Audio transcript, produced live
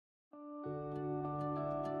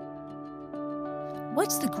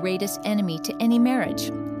What's the greatest enemy to any marriage?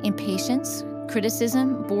 Impatience,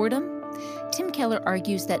 criticism, boredom? Tim Keller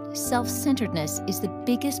argues that self-centeredness is the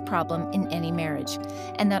biggest problem in any marriage,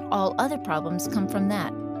 and that all other problems come from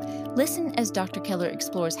that. Listen as Dr. Keller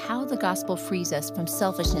explores how the gospel frees us from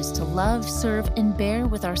selfishness to love, serve, and bear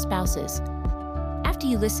with our spouses. After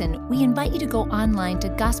you listen, we invite you to go online to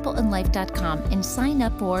gospelandlife.com and sign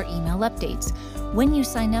up for our email updates. When you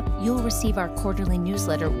sign up, you'll receive our quarterly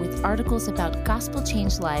newsletter with articles about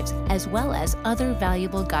gospel-changed lives, as well as other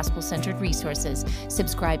valuable gospel-centered resources.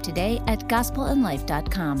 Subscribe today at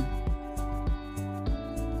gospelandlife.com.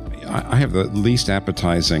 I have the least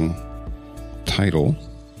appetizing title.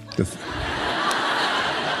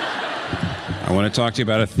 I want to talk to you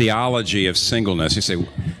about a theology of singleness. You say,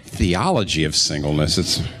 theology of singleness?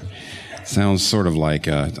 It sounds sort of like,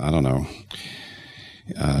 I don't know.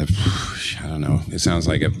 It sounds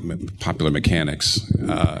like Popular Mechanics.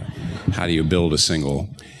 How do you build a single?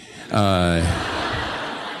 But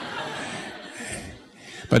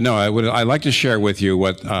no, I'd like to share with you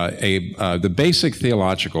what the basic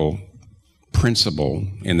theological principle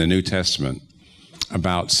in the New Testament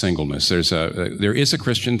about singleness. There is a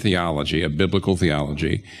Christian theology, a biblical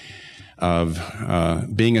theology of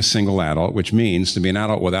being a single adult, which means to be an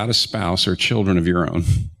adult without a spouse or children of your own.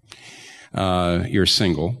 You're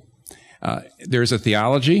single. There's a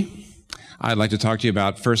theology I'd like to talk to you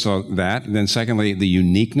about, first of all, that, and then secondly, the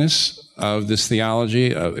uniqueness of this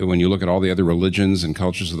theology when you look at all the other religions and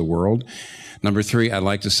cultures of the world. Number three, I'd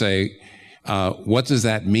like to say, what does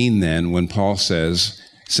that mean then when Paul says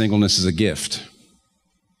singleness is a gift?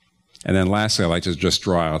 And then lastly, I'd like to just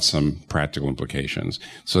draw out some practical implications.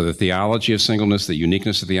 So the theology of singleness, the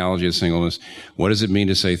uniqueness of theology of singleness, what does it mean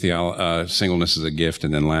to say singleness is a gift?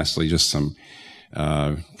 And then lastly, just some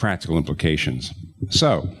practical implications.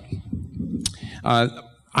 So I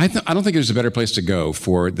don't think there's a better place to go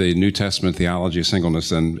for the New Testament theology of singleness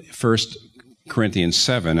than 1 Corinthians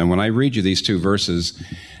 7. And when I read you these two verses,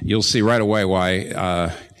 you'll see right away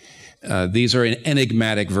why these are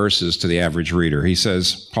enigmatic verses to the average reader.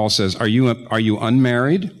 Paul says, are you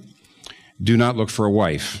unmarried? Do not look for a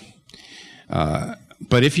wife.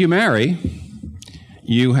 But if you marry,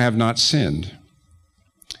 you have not sinned.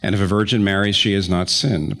 And if a virgin marries, she has not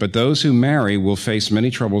sinned. But those who marry will face many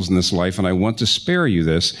troubles in this life, and I want to spare you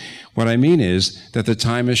this. What I mean is that the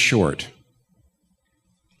time is short.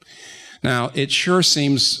 Now, it sure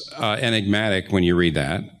seems enigmatic when you read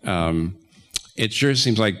that. It sure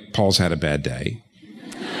seems like Paul's had a bad day.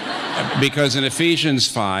 Because in Ephesians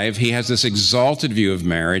 5, he has this exalted view of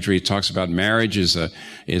marriage where he talks about marriage is a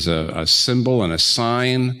symbol and a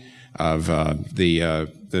sign of the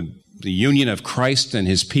union of Christ and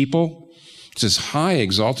his people. It's this high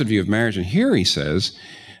exalted view of marriage. And here he says,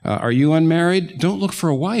 are you unmarried? Don't look for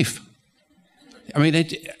a wife. I mean,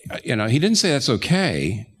 he didn't say that's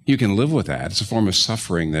okay. You can live with that. It's a form of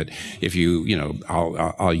suffering that if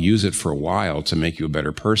I'll use it for a while to make you a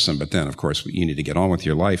better person, but then, of course, you need to get on with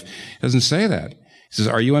your life. It doesn't say that. He says,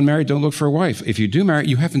 are you unmarried? Don't look for a wife. If you do marry,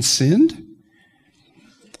 you haven't sinned?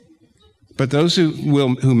 But those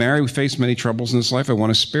who marry face many troubles in this life. I want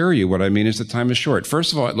to spare you. What I mean is the time is short.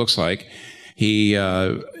 First of all, it looks like he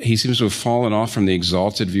seems to have fallen off from the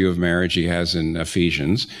exalted view of marriage he has in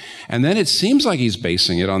Ephesians. And then it seems like he's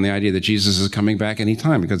basing it on the idea that Jesus is coming back any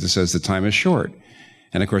time, because it says the time is short.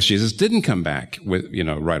 And of course, Jesus didn't come back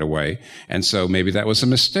right away. And so maybe that was a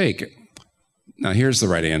mistake. Now, here's the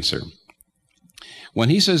right answer. When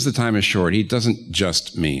he says the time is short, he doesn't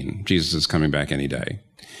just mean Jesus is coming back any day.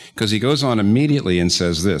 Because he goes on immediately and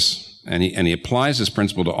says this, and he applies this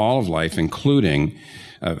principle to all of life, including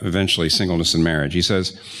eventually singleness and marriage. He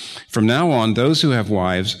says, from now on, those who have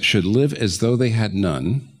wives should live as though they had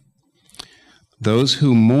none, those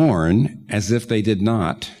who mourn as if they did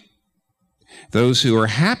not, those who are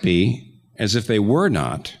happy as if they were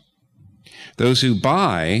not, those who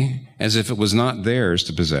buy as if it was not theirs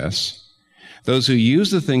to possess, those who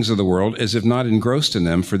use the things of the world as if not engrossed in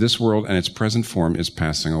them, for this world and its present form is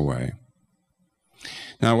passing away.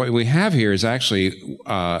 Now, what we have here is actually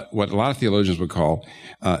what a lot of theologians would call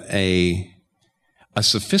a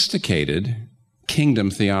sophisticated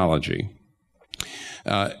kingdom theology.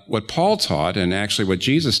 What Paul taught, and actually what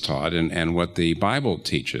Jesus taught, and what the Bible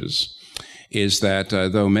teaches, is that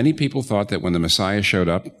though many people thought that when the Messiah showed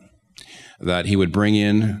up, that he would bring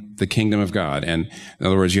in the kingdom of God. And in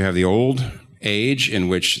other words, you have the old age in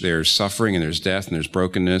which there's suffering and there's death and there's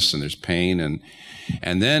brokenness and there's pain.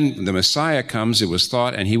 And then the Messiah comes, it was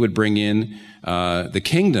thought, and he would bring in the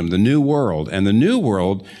kingdom, the new world. And the new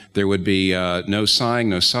world, there would be no sighing,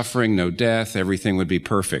 no suffering, no death. Everything would be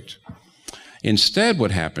perfect. Instead,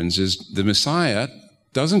 what happens is the Messiah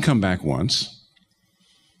doesn't come back once.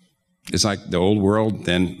 It's like the old world,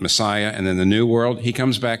 then Messiah, and then the new world. He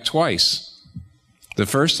comes back twice. The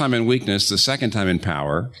first time in weakness, the second time in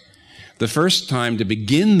power. The first time to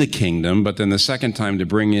begin the kingdom, but then the second time to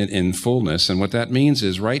bring it in fullness. And what that means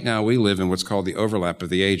is right now we live in what's called the overlap of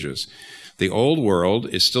the ages. The old world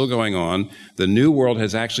is still going on. The new world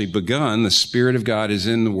has actually begun. The Spirit of God is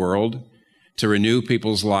in the world to renew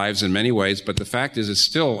people's lives in many ways, but the fact is it's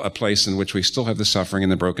still a place in which we still have the suffering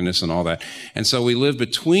and the brokenness and all that. And so we live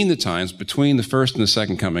between the times, between the first and the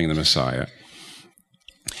second coming of the Messiah.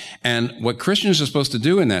 And what Christians are supposed to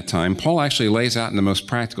do in that time, Paul actually lays out in the most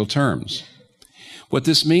practical terms. What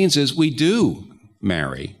this means is we do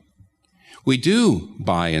marry. We do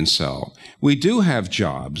buy and sell. We do have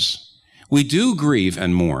jobs. We do grieve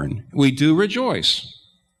and mourn. We do rejoice.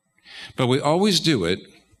 But we always do it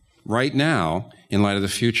right now in light of the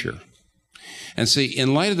future. And see,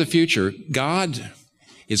 in light of the future, God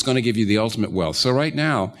is going to give you the ultimate wealth. So right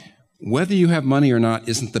now, whether you have money or not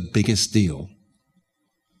isn't the biggest deal.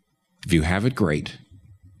 If you have it, great.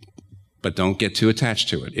 But don't get too attached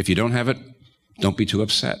to it. If you don't have it, don't be too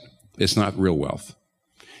upset. It's not real wealth.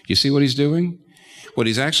 You see what he's doing? What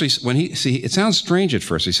he's actually, it sounds strange at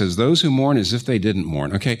first. He says, those who mourn as if they didn't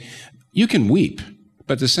mourn. Okay, you can weep,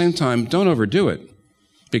 but at the same time, don't overdo it,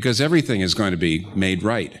 because everything is going to be made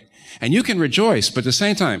right. And you can rejoice, but at the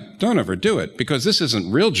same time, don't overdo it, because this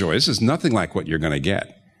isn't real joy. This is nothing like what you're going to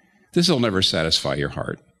get. This will never satisfy your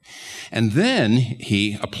heart. And then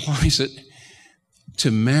he applies it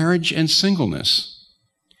to marriage and singleness.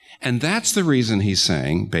 And that's the reason he's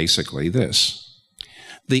saying basically this.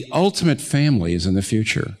 The ultimate family is in the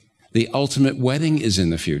future. The ultimate wedding is in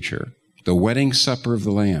the future. The wedding supper of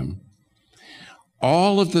the Lamb.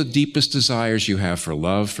 All of the deepest desires you have for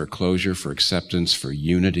love, for closure, for acceptance, for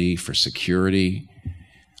unity, for security,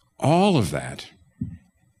 all of that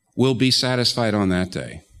will be satisfied on that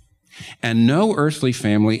day. And no earthly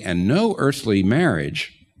family and no earthly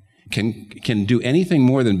marriage can do anything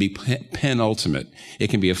more than be penultimate. It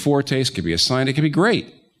can be a foretaste, it can be a sign, it can be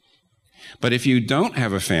great. But if you don't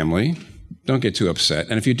have a family, don't get too upset.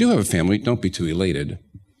 And if you do have a family, don't be too elated.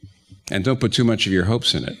 And don't put too much of your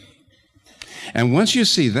hopes in it. And once you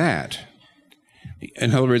see that,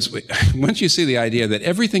 in other words, once you see the idea that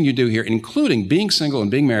everything you do here, including being single and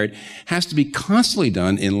being married, has to be constantly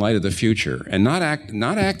done in light of the future and not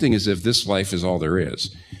acting as if this life is all there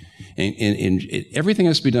is. Everything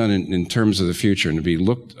has to be done in terms of the future and to be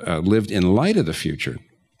lived in light of the future.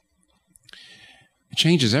 It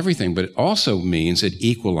changes everything, but it also means it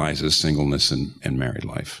equalizes singleness and married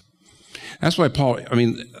life. That's why Paul,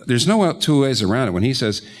 there's no two ways around it. When he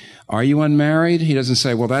says, are you unmarried? He doesn't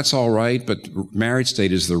say, well, that's all right, but marriage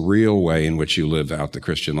state is the real way in which you live out the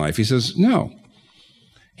Christian life. He says, no.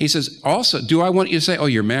 He says, also, do I want you to say, oh,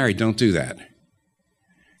 you're married, don't do that.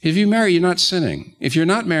 If you marry, you're not sinning. If you're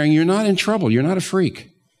not marrying, you're not in trouble. You're not a freak.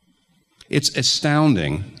 It's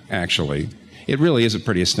astounding, actually. It really is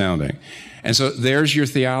pretty astounding. And so there's your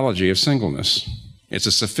theology of singleness. It's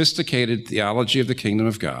a sophisticated theology of the kingdom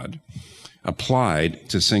of God applied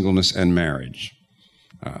to singleness and marriage.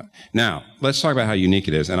 Now, let's talk about how unique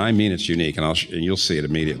it is, and I mean it's unique, and you'll see it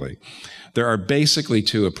immediately. There are basically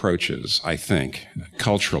two approaches, I think,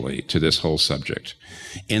 culturally to this whole subject.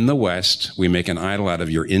 In the West, we make an idol out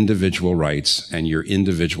of your individual rights and your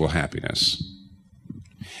individual happiness.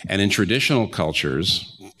 And in traditional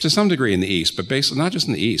cultures, to some degree in the East, but basically not just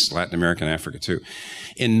in the East, Latin America and Africa too,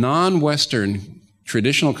 in non-Western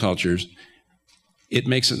traditional cultures,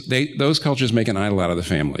 those cultures make an idol out of the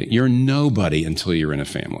family. You're nobody until you're in a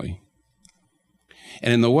family.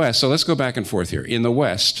 And in the West, so let's go back and forth here. In the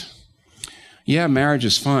West, yeah, marriage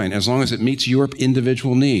is fine as long as it meets your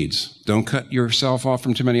individual needs. Don't cut yourself off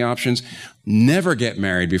from too many options. Never get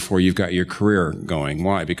married before you've got your career going.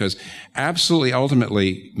 Why? Because absolutely,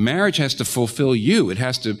 ultimately, marriage has to fulfill you. It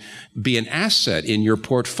has to be an asset in your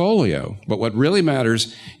portfolio. But what really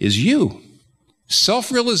matters is you.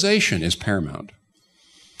 Self-realization is paramount.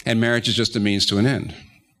 And marriage is just a means to an end.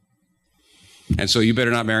 And so you better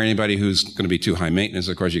not marry anybody who's going to be too high maintenance.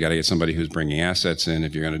 Of course, you got to get somebody who's bringing assets in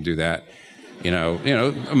if you're going to do that.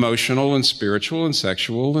 Emotional and spiritual and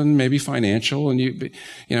sexual and maybe financial. And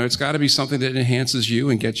it's got to be something that enhances you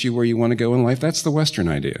and gets you where you want to go in life. That's the Western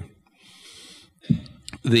idea.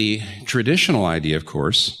 The traditional idea, of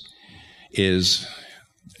course, is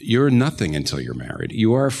you're nothing until you're married.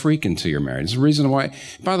 You are a freak until you're married. It's the reason why,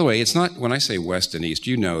 by the way, it's not, when I say West and East,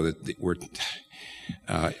 you know that we're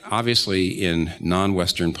obviously in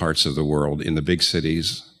non-Western parts of the world, in the big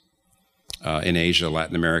cities, in Asia,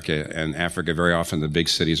 Latin America, and Africa. Very often the big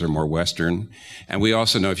cities are more Western. And we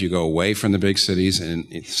also know if you go away from the big cities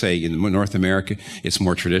and say in North America, it's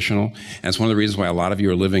more traditional. And it's one of the reasons why a lot of you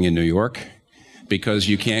are living in New York, because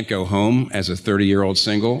you can't go home as a 30-year-old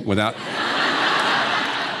single without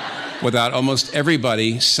almost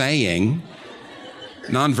everybody saying,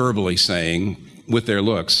 non-verbally saying, with their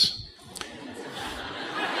looks,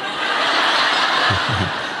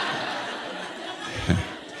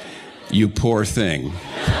 you poor thing.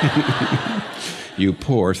 You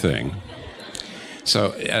poor thing.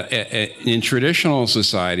 So in traditional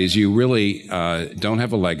societies, you really don't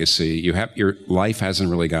have a legacy. Your life hasn't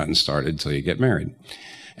really gotten started until you get married.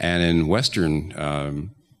 And in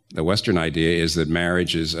Western, the Western idea is that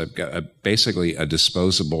marriage is basically a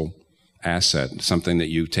disposable asset, something that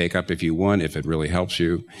you take up if you want, if it really helps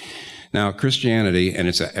you. Now, Christianity and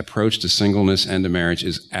its approach to singleness and to marriage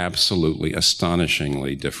is absolutely,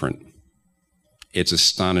 astonishingly different. It's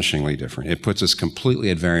astonishingly different. It puts us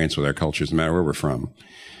completely at variance with our cultures, no matter where we're from.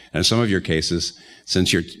 And in some of your cases,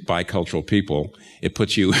 since you're bicultural people, it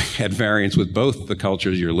puts you at variance with both the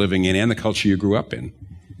cultures you're living in and the culture you grew up in.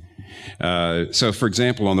 So, for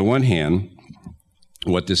example, on the one hand,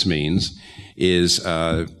 what this means is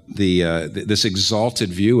this exalted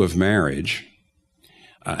view of marriage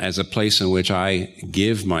as a place in which I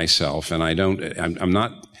give myself, and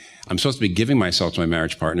I'm supposed to be giving myself to my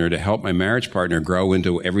marriage partner to help my marriage partner grow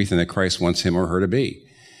into everything that Christ wants him or her to be.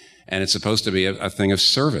 And it's supposed to be a thing of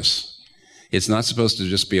service. It's not supposed to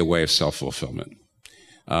just be a way of self-fulfillment.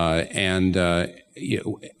 On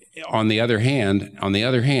the other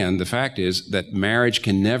hand, the fact is that marriage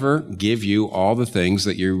can never give you all the things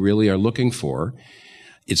that you really are looking for.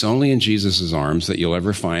 It's only in Jesus' arms that you'll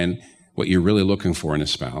ever find what you're really looking for in a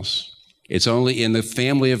spouse. It's only in the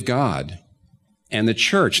family of God and the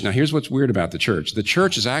church. Now, here's what's weird about the church. The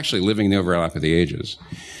church is actually living in the overlap of the ages.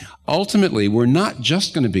 Ultimately, we're not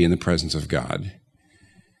just going to be in the presence of God.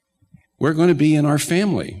 We're going to be in our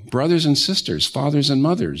family, brothers and sisters, fathers and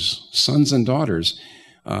mothers, sons and daughters.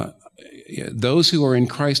 Those who are in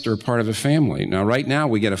Christ are a part of a family. Now, right now,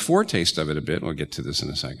 we get a foretaste of it a bit. We'll get to this in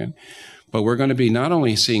a second. But we're going to be not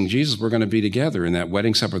only seeing Jesus, we're going to be together in that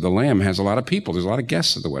wedding supper of the Lamb. Has a lot of people. There's a lot of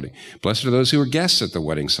guests at the wedding. Blessed are those who are guests at the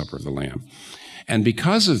wedding supper of the Lamb. And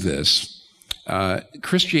because of this,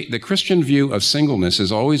 the Christian view of singleness has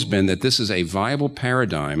always been that this is a viable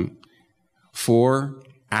paradigm for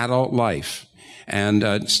adult life.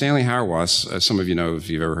 And Stanley Hauerwas, some of you know if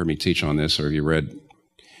you've ever heard me teach on this or if you read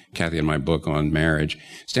Kathy and my book on marriage,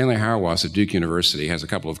 Stanley Hauerwas at Duke University has a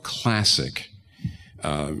couple of classic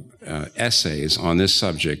essays on this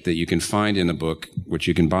subject that you can find in a book, which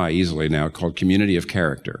you can buy easily now, called Community of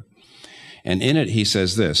Character. And in it, he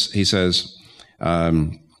says this. He says,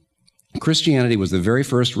 Christianity was the very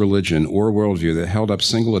first religion or worldview that held up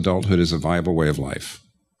single adulthood as a viable way of life.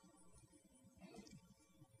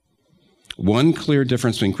 One clear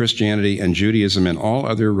difference between Christianity and Judaism and all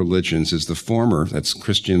other religions is the former, that's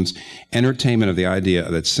Christians' entertainment of the idea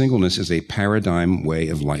that singleness is a paradigm way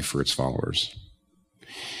of life for its followers.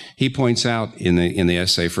 He points out in the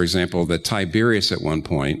essay, for example, that Tiberius at one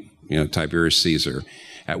point, Tiberius Caesar,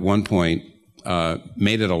 at one point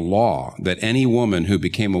made it a law that any woman who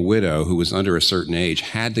became a widow who was under a certain age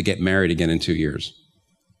had to get married again in 2 years.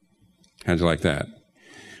 How'd you like that?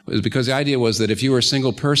 It was because the idea was that if you were a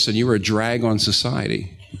single person, you were a drag on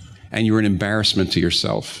society and you were an embarrassment to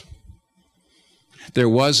yourself. There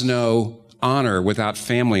was no honor without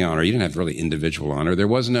family honor. You didn't have really individual honor. There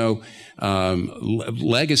was no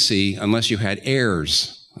legacy unless you had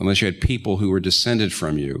heirs, unless you had people who were descended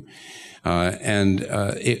from you.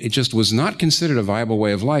 It just was not considered a viable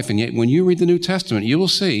way of life. And yet when you read the New Testament, you will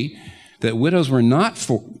see that widows were not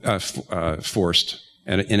forced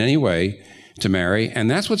in any way to marry.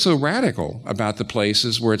 And that's what's so radical about the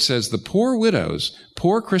places where it says the poor widows,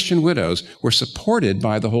 poor Christian widows, were supported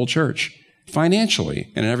by the whole church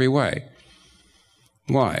financially and in every way.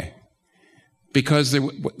 Why? Because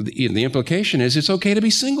the implication is it's okay to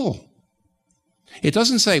be single. It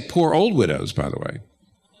doesn't say poor old widows, by the way.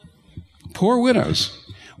 Poor widows.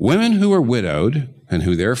 Women who were widowed and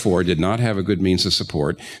who therefore did not have a good means of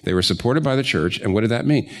support, they were supported by the church. And what did that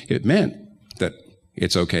mean? It meant that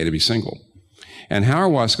it's okay to be single. And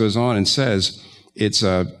Hauerwas goes on and says it's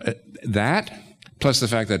that plus the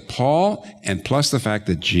fact that Paul and plus the fact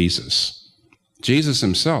that Jesus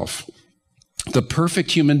himself, the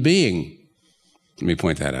perfect human being, let me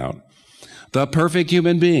point that out, the perfect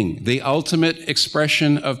human being, the ultimate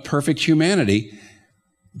expression of perfect humanity,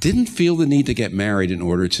 didn't feel the need to get married in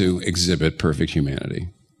order to exhibit perfect humanity.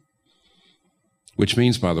 Which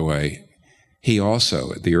means, by the way, he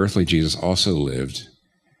also, the earthly Jesus, also lived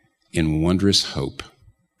in wondrous hope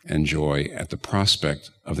and joy at the prospect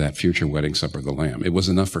of that future wedding supper of the Lamb. It was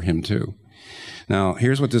enough for him too. Now,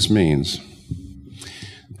 here's what this means.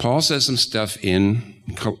 Paul says some stuff in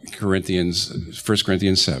 1 Corinthians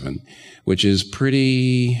 7, which is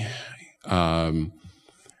pretty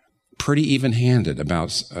even-handed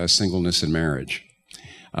about singleness and marriage.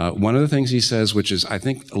 One of the things he says, which is, I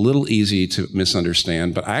think, a little easy to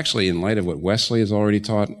misunderstand, but actually, in light of what Wesley has already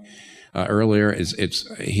taught earlier,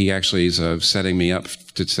 he actually is setting me up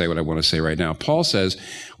to say what I want to say right now. Paul says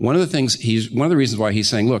one of the reasons why he's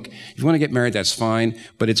saying, look, if you want to get married, that's fine,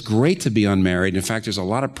 but it's great to be unmarried. In fact, there's a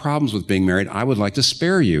lot of problems with being married I would like to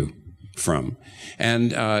spare you from.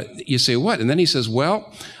 And you say, what? And then he says,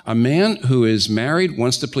 well, a man who is married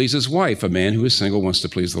wants to please his wife. A man who is single wants to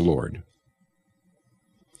please the Lord.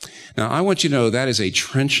 Now, I want you to know that is a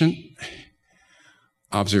trenchant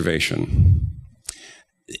observation.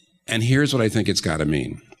 And here's what I think it's got to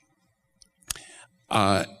mean.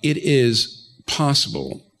 It is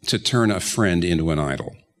possible to turn a friend into an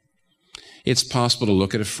idol. It's possible to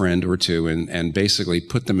look at a friend or two and basically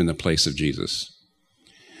put them in the place of Jesus.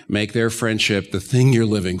 Make their friendship the thing you're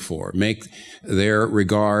living for. Make their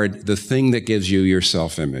regard the thing that gives you your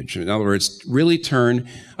self-image. In other words, really turn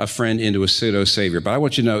a friend into a pseudo-savior. But I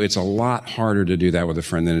want you to know it's a lot harder to do that with a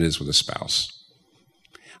friend than it is with a spouse.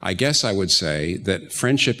 I guess I would say that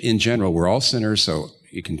friendship in general, we're all sinners, so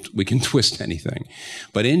we can twist anything.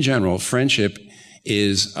 But in general, friendship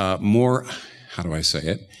is more, how do I say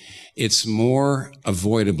it? It's more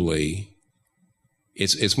unavoidably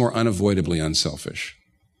unselfish.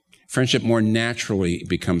 Friendship more naturally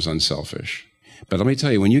becomes unselfish. But let me tell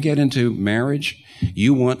you, when you get into marriage,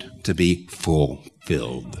 you want to be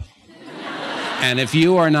fulfilled. And if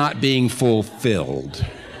you are not being fulfilled,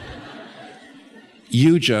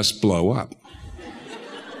 you just blow up.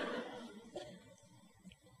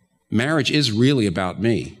 Marriage is really about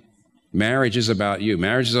me. Marriage is about you.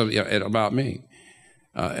 Marriage is about me.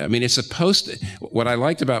 It's supposed to. What I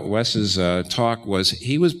liked about Wes's talk was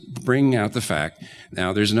he was bringing out the fact.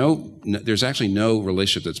 Now, there's actually no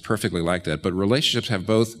relationship that's perfectly like that, but relationships have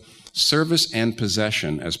both service and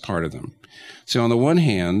possession as part of them. So on the one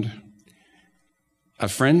hand, a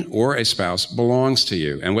friend or a spouse belongs to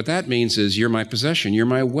you. And what that means is you're my possession, you're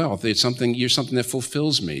my wealth. You're something that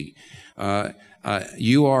fulfills me.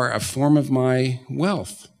 You are a form of my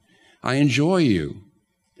wealth. I enjoy you.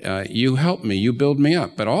 You help me, you build me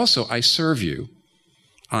up. But also, I serve you.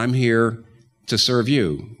 I'm here to serve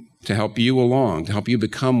you, to help you along, to help you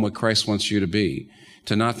become what Christ wants you to be,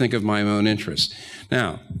 to not think of my own interest.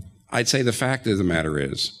 Now, I'd say the fact of the matter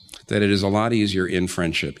is that it is a lot easier in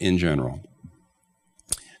friendship, in general,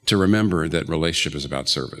 to remember that relationship is about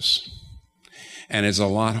service. And it's a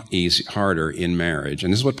lot harder in marriage.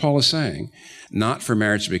 And this is what Paul is saying. Not for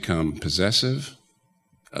marriage to become possessive,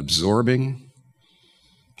 absorbing,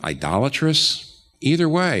 idolatrous, either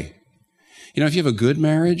way. You know, if you have a good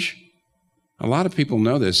marriage, a lot of people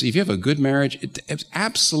know this. If you have a good marriage, it's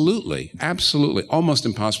absolutely, almost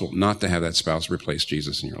impossible not to have that spouse replace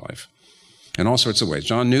Jesus in your life. In all sorts of ways.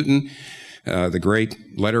 John Newton, the great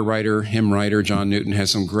letter writer, hymn writer, John Newton, has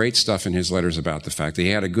some great stuff in his letters about the fact that he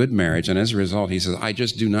had a good marriage, and as a result, he says, I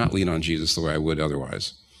just do not lean on Jesus the way I would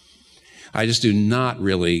otherwise. I just do not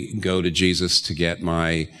really go to Jesus to get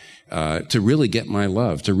to really get my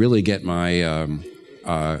love, to really get my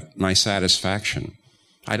satisfaction.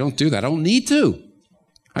 I don't do that. I don't need to.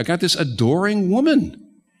 I got this adoring woman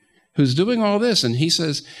who's doing all this, and he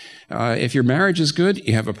says, if your marriage is good,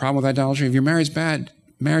 you have a problem with idolatry. If your marriage is bad.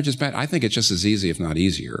 I think it's just as easy, if not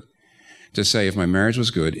easier, to say if my marriage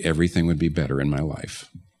was good, everything would be better in my life.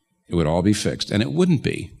 It would all be fixed, and it wouldn't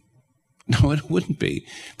be. No, it wouldn't be.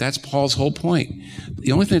 That's Paul's whole point.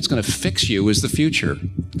 The only thing that's going to fix you is the future,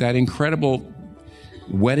 that incredible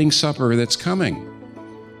wedding supper that's coming.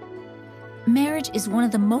 Marriage is one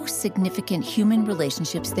of the most significant human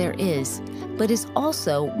relationships there is, but is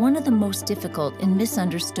also one of the most difficult and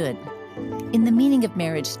misunderstood. In The Meaning of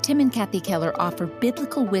Marriage, Tim and Kathy Keller offer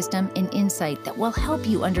biblical wisdom and insight that will help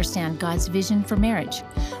you understand God's vision for marriage.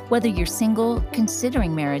 Whether you're single,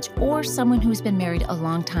 considering marriage, or someone who's been married a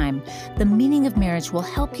long time, The Meaning of Marriage will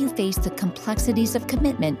help you face the complexities of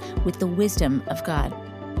commitment with the wisdom of God.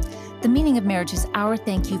 The Meaning of Marriage is our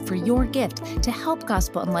thank you for your gift to help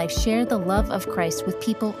Gospel in Life share the love of Christ with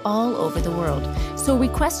people all over the world. So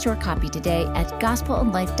request your copy today at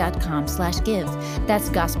gospelinlife.com/give. That's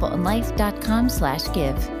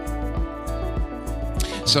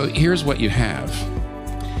gospelinlife.com/give. So here's what you have.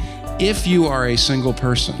 If you are a single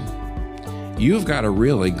person, you've got a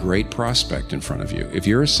really great prospect in front of you. If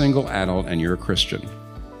you're a single adult and you're a Christian,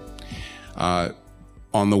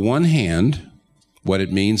 on the one hand, what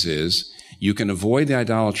it means is you can avoid the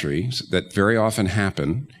idolatries that very often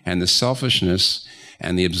happen and the selfishness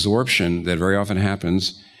and the absorption that very often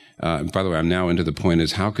happens. By the way, I'm now into the point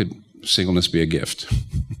is, how could singleness be a gift?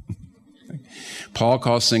 Paul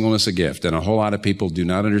calls singleness a gift, and a whole lot of people do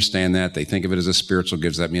not understand that. They think of it as a spiritual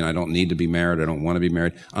gift. Does that mean I don't need to be married? I don't want to be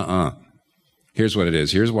married? Here's what it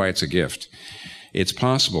is. Here's why it's a gift. It's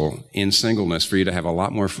possible in singleness for you to have a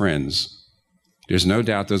lot more friends. There's no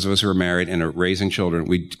doubt those of us who are married and are raising children,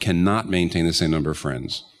 we cannot maintain the same number of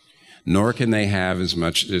friends. Nor can they have as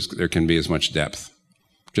much, there can be as much depth.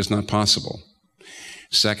 Just not possible.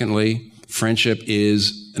 Secondly, friendship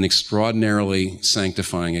is an extraordinarily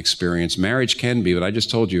sanctifying experience. Marriage can be, but I just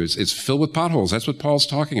told you, it's filled with potholes. That's what Paul's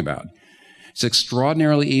talking about. It's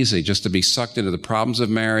extraordinarily easy just to be sucked into the problems of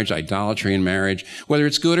marriage, idolatry in marriage, whether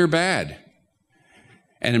it's good or bad.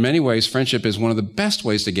 And in many ways, friendship is one of the best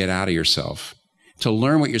ways to get out of yourself, to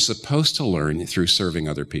learn what you're supposed to learn through serving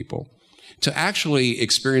other people, to actually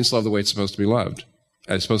experience love the way it's supposed to be loved,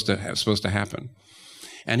 it's supposed to happen.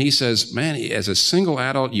 And he says, man, as a single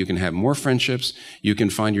adult, you can have more friendships. You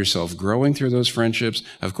can find yourself growing through those friendships.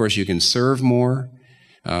 Of course, you can serve more.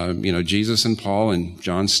 Jesus and Paul and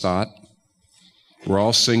John Stott were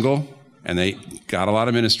all single, and they got a lot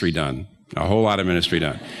of ministry done, a whole lot of ministry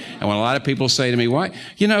done. And when a lot of people say to me, why,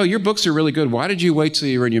 your books are really good. Why did you wait till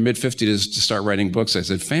you were in your mid-50s to start writing books? I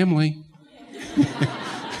said, family.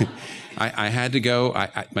 I had to go,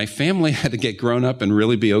 my family had to get grown up and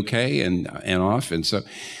really be okay and off. And so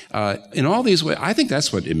in all these ways, I think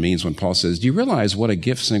that's what it means when Paul says, do you realize what a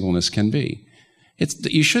gift singleness can be?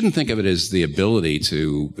 You shouldn't think of it as the ability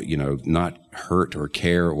to, not hurt or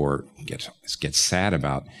care or get sad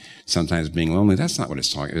about sometimes being lonely. That's not what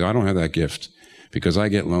it's talking about. I don't have that gift because I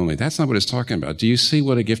get lonely. That's not what it's talking about. Do you see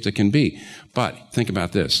what a gift it can be? But think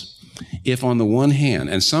about this. If on the one hand,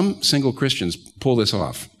 and some single Christians pull this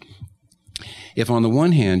off, if on the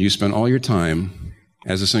one hand you spend all your time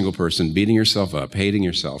as a single person beating yourself up, hating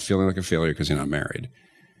yourself, feeling like a failure because you're not married,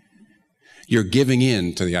 you're giving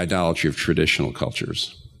in to the idolatry of traditional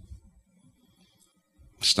cultures.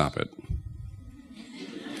 Stop it.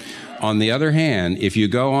 On the other hand, if you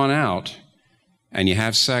go on out and you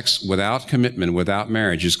have sex without commitment, without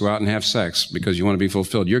marriage, you just go out and have sex because you want to be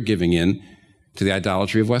fulfilled, you're giving in to the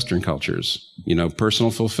idolatry of Western cultures. Personal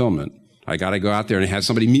fulfillment. I got to go out there and have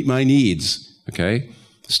somebody meet my needs. Okay?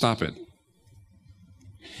 Stop it.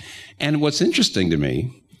 And what's interesting to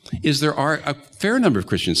me is there are a fair number of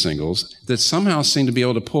Christian singles that somehow seem to be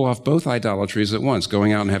able to pull off both idolatries at once,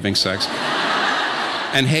 going out and having sex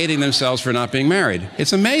and hating themselves for not being married.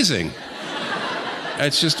 It's amazing.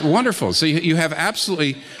 It's just wonderful. So you have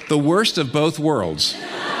absolutely the worst of both worlds.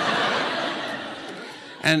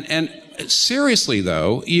 And seriously,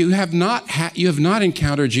 though, you have not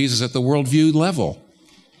encountered Jesus at the worldview level.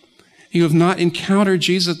 You have not encountered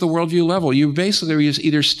Jesus at the worldview level. You basically are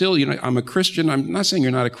either still, I'm a Christian. I'm not saying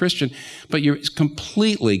you're not a Christian, but you're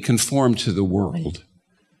completely conformed to the world.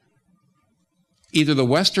 Either the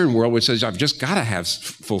Western world, which says, I've just got to have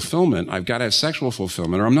fulfillment. I've got to have sexual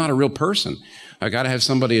fulfillment, or I'm not a real person. I've got to have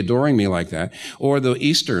somebody adoring me like that. Or the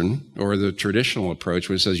Eastern, or the traditional approach,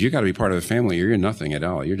 which says, you've got to be part of the family, or you're nothing at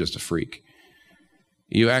all. You're just a freak.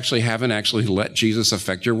 You haven't let Jesus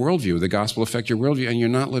affect your worldview, the gospel affect your worldview, and you're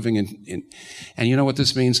not living in. And you know what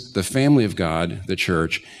this means? The family of God, the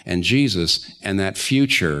church, and Jesus, and that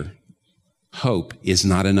future hope is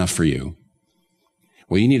not enough for you.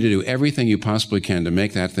 Well, you need to do everything you possibly can to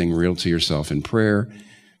make that thing real to yourself in prayer,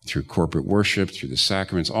 through corporate worship, through the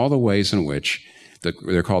sacraments, all the ways in which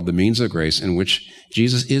they're called the means of grace, in which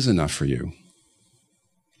Jesus is enough for you.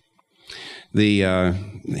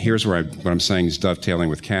 Here's what I'm saying is dovetailing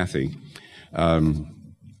with Kathy. The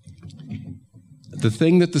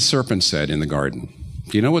thing that the serpent said in the garden,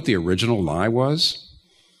 do you know what the original lie was?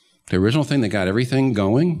 The original thing that got everything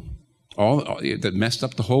going, that messed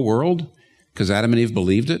up the whole world, because Adam and Eve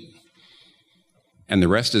believed it, and the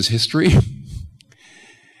rest is history.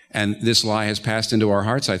 And this lie has passed into our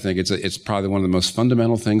hearts. I think it's probably one of the most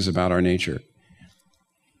fundamental things about our nature.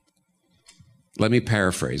 Let me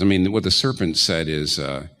paraphrase. What the serpent said is,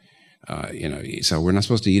 he said, we're not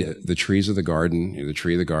supposed to eat the trees of the garden, the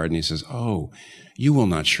tree of the garden. He says, oh, you will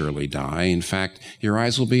not surely die. In fact, your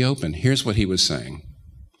eyes will be open. Here's what he was saying.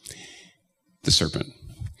 The serpent,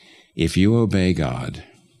 if you obey God,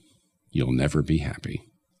 you'll never be happy.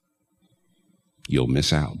 You'll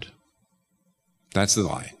miss out. That's the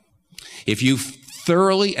lie. If you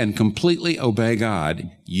thoroughly and completely obey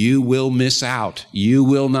God, you will miss out. You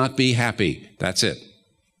will not be happy. That's it.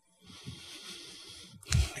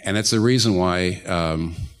 And that's the reason why,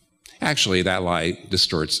 actually, that lie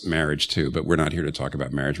distorts marriage too, but we're not here to talk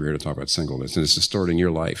about marriage. We're here to talk about singleness, and it's distorting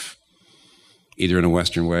your life, either in a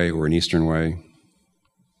Western way or an Eastern way.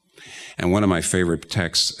 And one of my favorite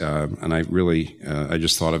texts, and I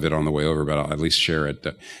just thought of it on the way over, but I'll at least share it.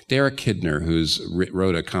 Derek Kidner, who's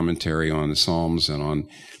wrote a commentary on the Psalms and on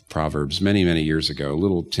Proverbs many, many years ago, a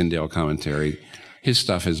little Tyndale commentary. His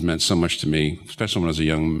stuff has meant so much to me, especially when I was a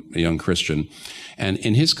young Christian. And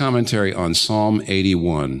in his commentary on Psalm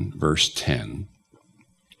 81, verse 10,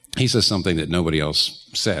 he says something that nobody else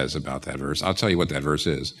says about that verse. I'll tell you what that verse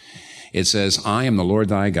is. It says, I am the Lord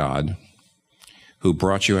thy God, who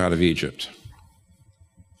brought you out of Egypt.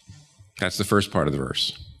 That's the first part of the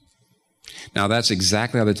verse. Now, that's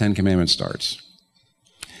exactly how the Ten Commandments starts.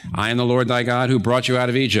 I am the Lord thy God, who brought you out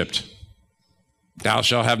of Egypt. Thou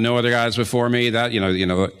shalt have no other gods before me. That,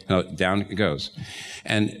 down it goes.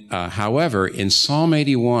 And however, in Psalm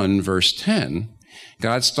 81, verse 10,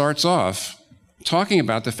 God starts off talking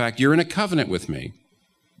about the fact you're in a covenant with me.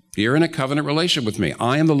 You're in a covenant relationship with me.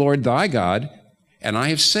 I am the Lord thy God, and I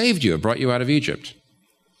have saved you, I brought you out of Egypt.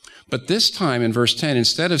 But this time in verse 10,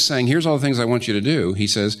 instead of saying, here's all the things I want you to do, he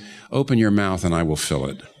says, open your mouth and I will fill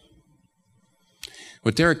it.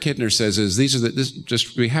 What Derek Kidner says is,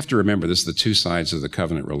 we have to remember this is the two sides of the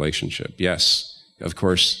covenant relationship. Yes, of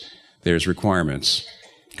course, there's requirements.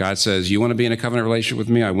 God says, you want to be in a covenant relationship with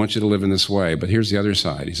me? I want you to live in this way. But here's the other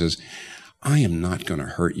side. He says, I am not going to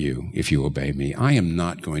hurt you if you obey me. I am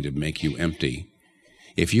not going to make you empty.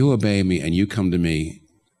 If you obey me and you come to me,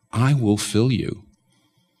 I will fill you.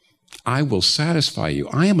 I will satisfy you.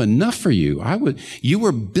 I am enough for you. You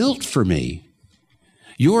were built for me.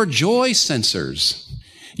 Your joy sensors,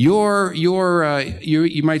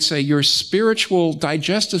 you might say your spiritual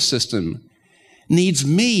digestive system needs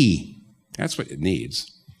me. That's what it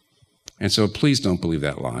needs. And so please don't believe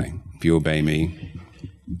that lie. If you obey me,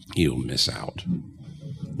 you'll miss out.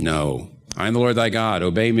 No, I am the Lord thy God.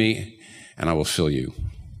 Obey me, and I will fill you.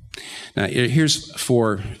 Now, here's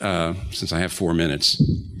since I have 4 minutes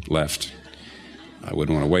left. I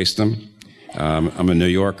wouldn't want to waste them. I'm a New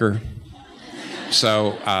Yorker.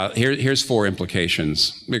 So here's 4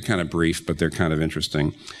 implications. They're kind of brief, but they're kind of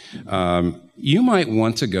interesting. You might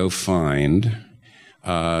want to go find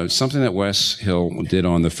something that Wes Hill did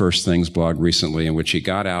on the First Things blog recently, in which he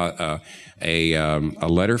got out a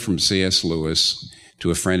letter from C.S. Lewis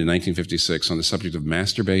to a friend in 1956 on the subject of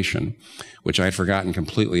masturbation, which I had forgotten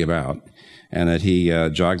completely about, and that he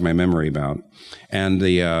jogged my memory about. And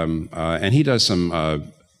he does some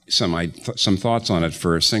thoughts on it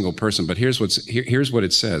for a single person. But here's what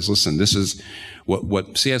it says. Listen, this is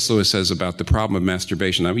what C.S. Lewis says about the problem of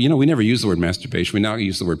masturbation. I mean, we never use the word masturbation. We now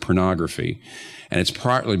use the word pornography, and it's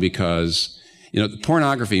partly because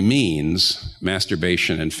pornography means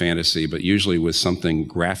masturbation and fantasy, but usually with something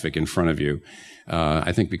graphic in front of you.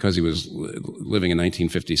 I think because he was living in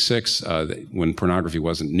 1956, when pornography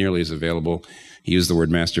wasn't nearly as available, he used the word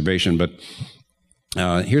masturbation. But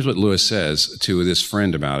here's what Lewis says to this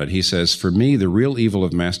friend about it. He says, for me, the real evil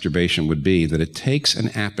of masturbation would be that it takes an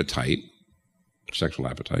appetite, sexual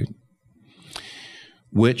appetite,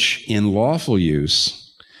 which in lawful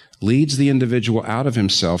use leads the individual out of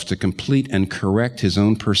himself to complete and correct his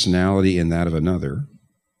own personality in that of another,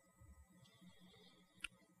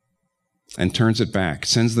 and turns it back,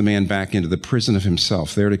 sends the man back into the prison of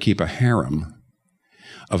himself, there to keep a harem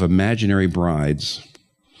of imaginary brides.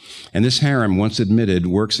 And this harem, once admitted,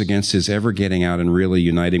 works against his ever getting out and really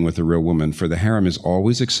uniting with a real woman, for the harem is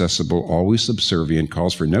always accessible, always subservient,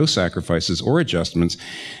 calls for no sacrifices or adjustments,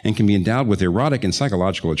 and can be endowed with erotic and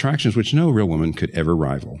psychological attractions which no real woman could ever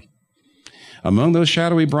rival. Among those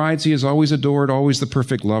shadowy brides, he is always adored, always the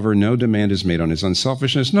perfect lover. No demand is made on his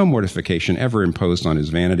unselfishness, no mortification ever imposed on his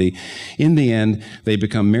vanity. In the end, they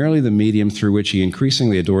become merely the medium through which he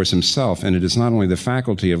increasingly adores himself, and it is not only the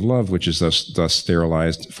faculty of love which is thus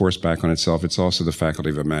sterilized, forced back on itself, it's also the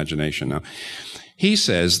faculty of imagination. Now, he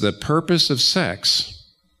says the purpose of sex,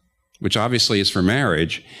 which obviously is for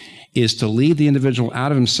marriage, is to lead the individual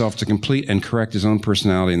out of himself to complete and correct his own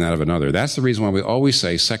personality and that of another. That's the reason why we always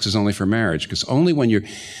say sex is only for marriage, because only when you're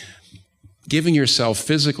giving yourself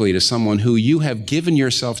physically to someone who you have given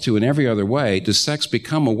yourself to in every other way does sex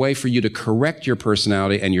become a way for you to correct your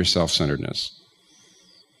personality and your self-centeredness.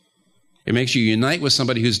 It makes you unite with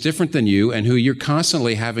somebody who's different than you and who you're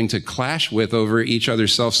constantly having to clash with over each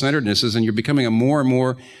other's self-centerednesses, and you're becoming a more and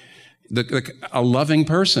more a loving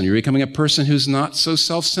person. You're becoming a person who's not so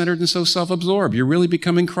self-centered and so self-absorbed. You're really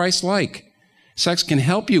becoming Christ-like. Sex can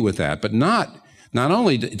help you with that, but not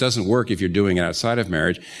only it doesn't work if you're doing it outside of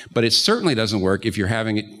marriage, but it certainly doesn't work if you're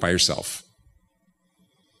having it by yourself.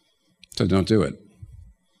 So don't do it.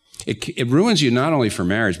 It ruins you not only for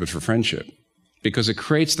marriage, but for friendship, because it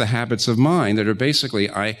creates the habits of mind that are basically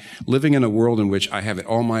living in a world in which I have it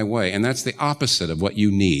all my way, and that's the opposite of what you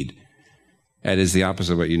need. That is the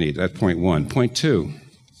opposite of what you need. That's point one. Point two,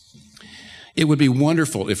 it would be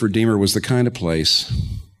wonderful if Redeemer was the kind of place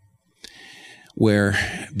where,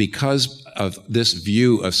 because of this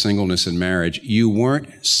view of singleness and marriage, you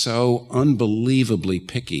weren't so unbelievably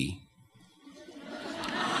picky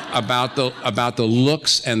about the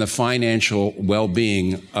looks and the financial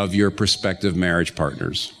well-being of your prospective marriage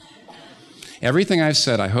partners. Everything I've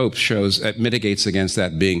said, I hope, mitigates against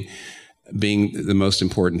that being the most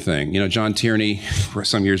important thing. You know, John Tierney, for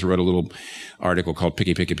some years, wrote a little article called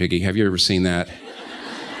Picky, Picky, Picky. Have you ever seen that?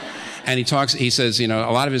 And he says, you know, a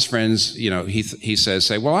lot of his friends, you know, he says,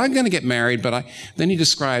 well, I'm going to get married, but then he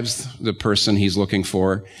describes the person he's looking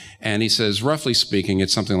for. And he says, roughly speaking,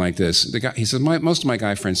 it's something like this. He says, most of my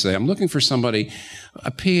guy friends say, I'm looking for somebody, a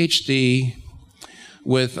PhD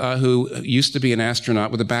who used to be an astronaut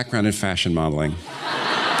with a background in fashion modeling.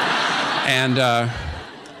 And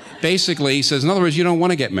basically, he says, in other words, you don't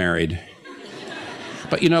want to get married.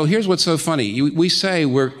 But, you know, here's what's so funny. We say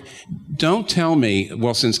don't tell me,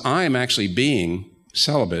 well, since I am actually being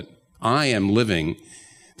celibate, I am living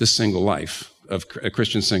the single life, of a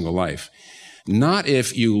Christian single life. Not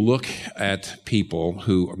if you look at people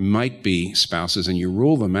who might be spouses and you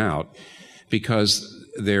rule them out because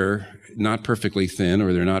they're not perfectly thin,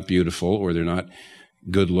 or they're not beautiful, or they're not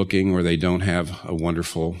good looking, or they don't have a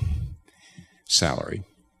wonderful salary.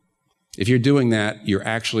 If you're doing that, you're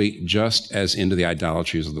actually just as into the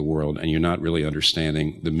idolatries of the world, and you're not really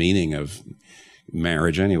understanding the meaning of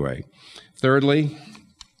marriage anyway. Thirdly,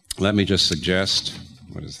 let me just suggest,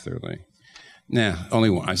 what is thirdly? Only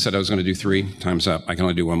one. I said I was going to do three. Time's up. I can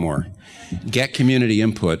only do one more. Get community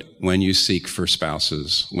input when you seek for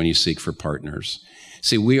spouses, when you seek for partners.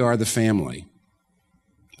 See, we are the family.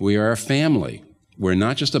 We are a family. We're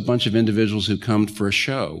not just a bunch of individuals who come for a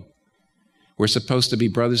show. We're supposed to be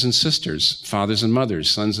brothers and sisters, fathers and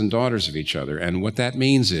mothers, sons and daughters of each other. And what that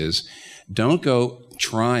means is, don't go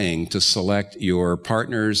trying to select your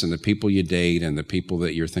partners and the people you date and the people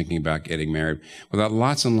that you're thinking about getting married without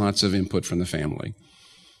lots and lots of input from the family.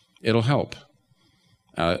 It'll help.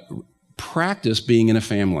 Practice being in a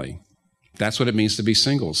family. That's what it means to be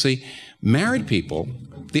single. See, married people,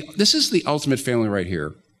 this is the ultimate family right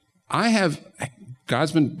here.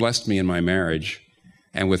 God's been blessed me in my marriage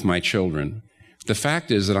and with my children. The fact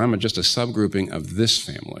is that I'm just a subgrouping of this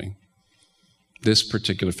family, this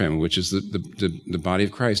particular family, which is the body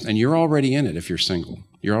of Christ. And you're already in it if you're single.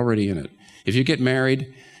 You're already in it. If you get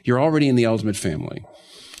married, you're already in the ultimate family.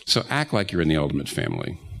 So act like you're in the ultimate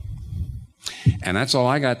family. And that's all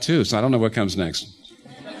I got, too. So I don't know what comes next.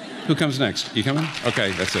 Who comes next? You coming?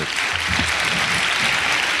 Okay, that's it.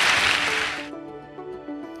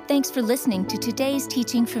 Thanks for listening to today's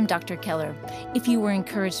teaching from Dr. Keller. If you were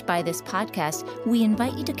encouraged by this podcast, we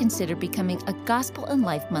invite you to consider becoming a Gospel and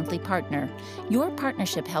Life monthly partner. Your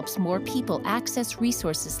partnership helps more people access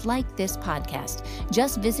resources like this podcast.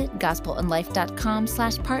 Just visit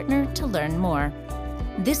gospelandlife.com/partner to learn more.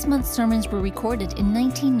 This month's sermons were recorded in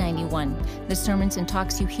 1991. The sermons and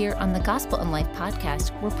talks you hear on the Gospel and Life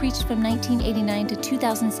podcast were preached from 1989 to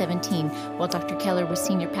 2017, while Dr. Keller was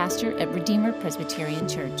senior pastor at Redeemer Presbyterian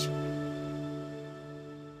Church.